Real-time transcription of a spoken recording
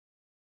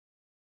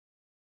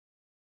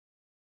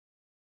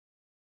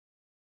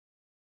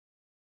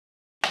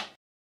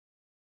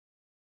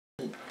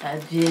A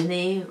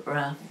Ginny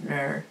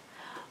Ruffner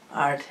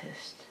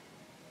artist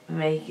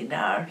making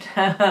art.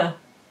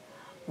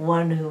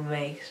 One who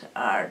makes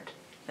art,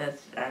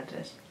 that's an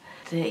artist.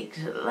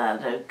 Takes a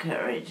lot of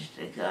courage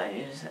to call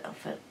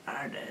yourself an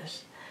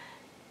artist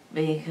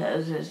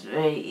because it's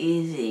very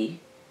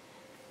easy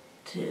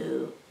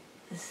to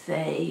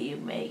say you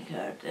make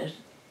art.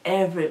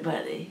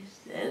 Everybody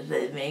says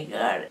they make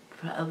art,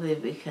 probably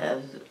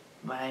because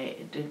my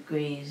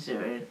degrees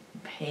are in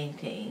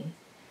painting.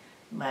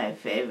 My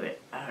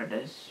favorite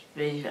artists,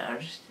 visual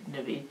artists, tend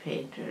to be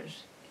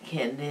painters.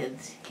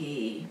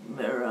 Kandinsky,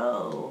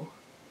 Miro,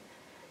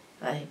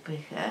 like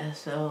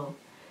Picasso,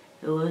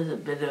 who was a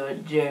bit of a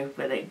jerk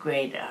but a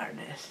great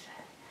artist.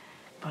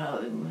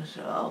 Probably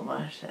Marcel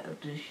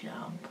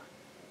Duchamp.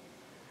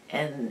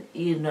 And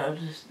you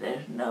notice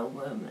there's no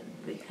women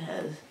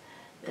because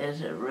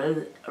there's a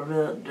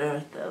real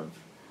dearth of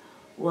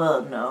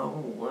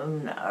well-known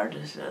women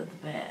artists of the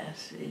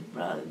past. You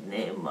probably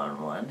name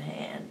on one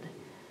hand,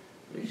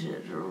 which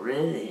is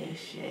really a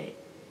shame,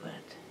 but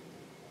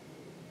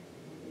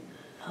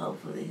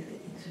hopefully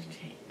things are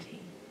changing.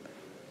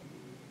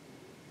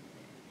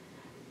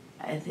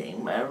 I think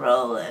my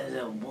role as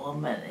a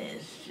woman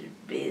is to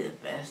be the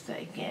best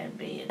I can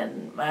be.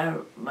 And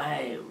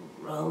my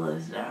role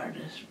as an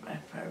artist, my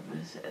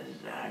purpose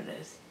as an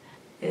artist,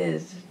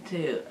 is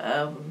to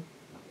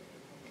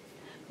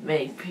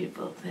make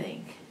people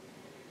think,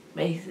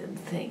 make them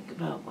think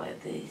about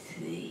what they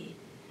see.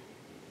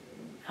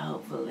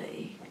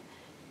 Hopefully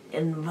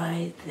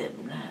invite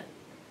them, not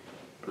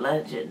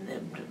bludgeon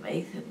them to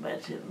make them,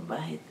 but to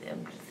invite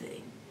them to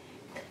think.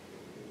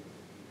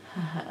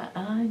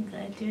 I'm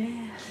glad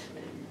you asked.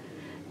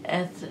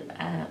 That's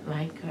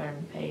my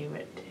current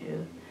favorite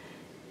too.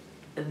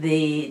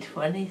 The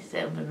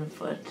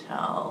 27-foot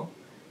tall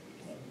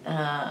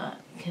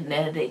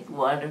kinetic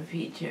water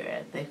feature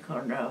at the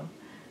corner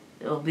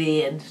will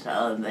be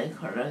installed in the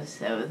corner of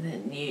 7th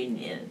and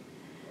Union.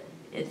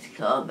 It's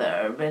called the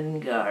Urban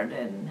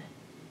Garden.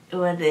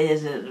 What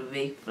is it? A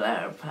big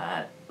flower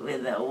pot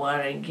with a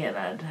watering can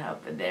on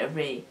top, and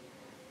every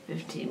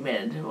 15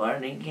 minutes the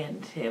watering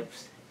can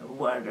tips.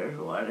 Water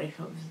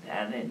comes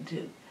down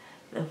into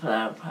the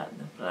flower pot and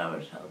the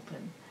flowers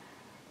open.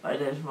 Or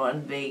there's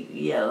one big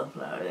yellow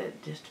flower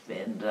that just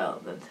spins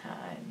all the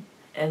time.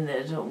 And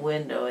there's a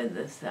window in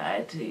the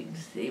side so you can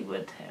see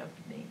what's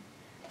happening.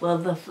 Well,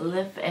 the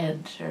flip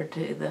answer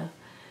to the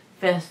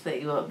best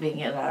thing about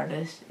being an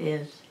artist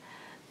is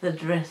the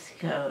dress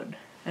code.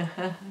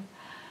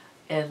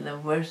 And the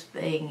worst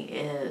thing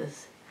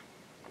is,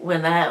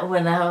 when I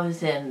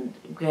was in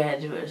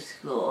graduate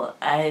school,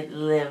 I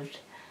lived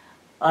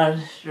on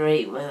a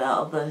street with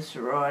all the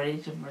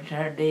sororities and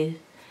fraternities,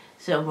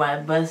 so my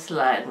bus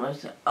line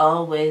was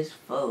always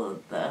full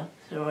of the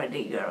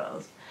sorority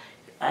girls.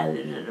 I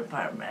lived in an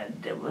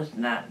apartment that was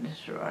not in a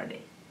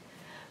sorority.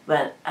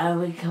 But I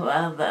would come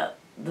out of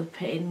the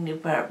painting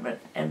department,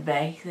 and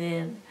back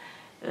then,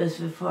 it was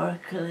before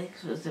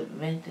acrylics was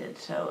invented,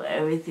 so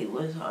everything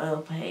was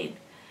oil paint.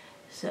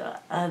 So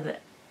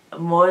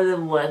more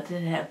than once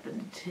it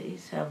happened to see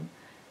some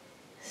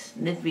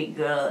snippy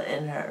girl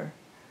in her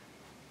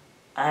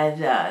I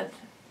thought,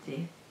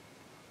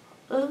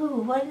 ooh,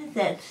 what is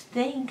that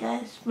stink?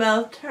 I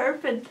smell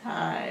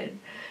turpentine.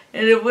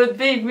 And it would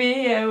be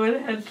me, I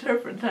would have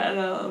turpentine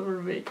all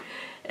over me.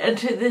 And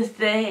to this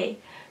day,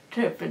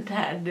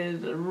 turpentine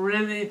is a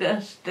really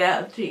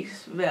nostalgic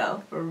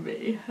smell for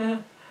me.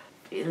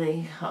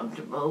 Feeling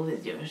comfortable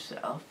with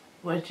yourself,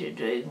 what you're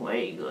doing, where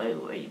you're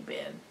going, where you've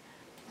been.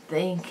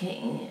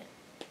 Thinking,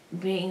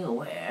 being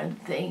aware and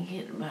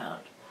thinking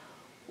about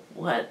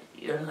what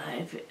your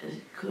life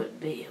could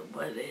be and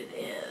what it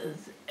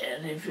is.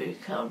 And if you're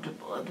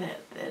comfortable with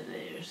that, then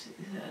you're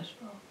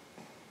successful.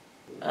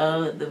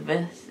 Oh, the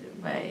best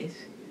advice.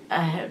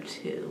 I have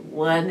two.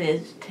 One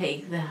is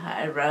take the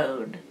high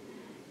road,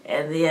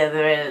 and the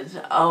other is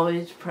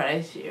always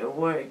price your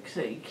work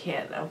so you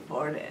can't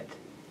afford it.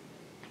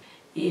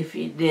 If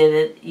you did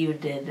it, you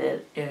did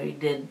it, or you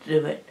didn't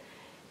do it.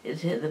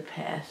 It's in the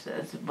past.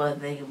 That's one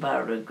thing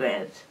about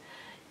regrets,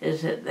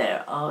 is that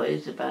they're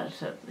always about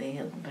something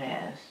in the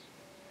past.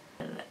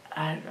 And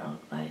I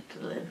don't like to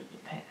live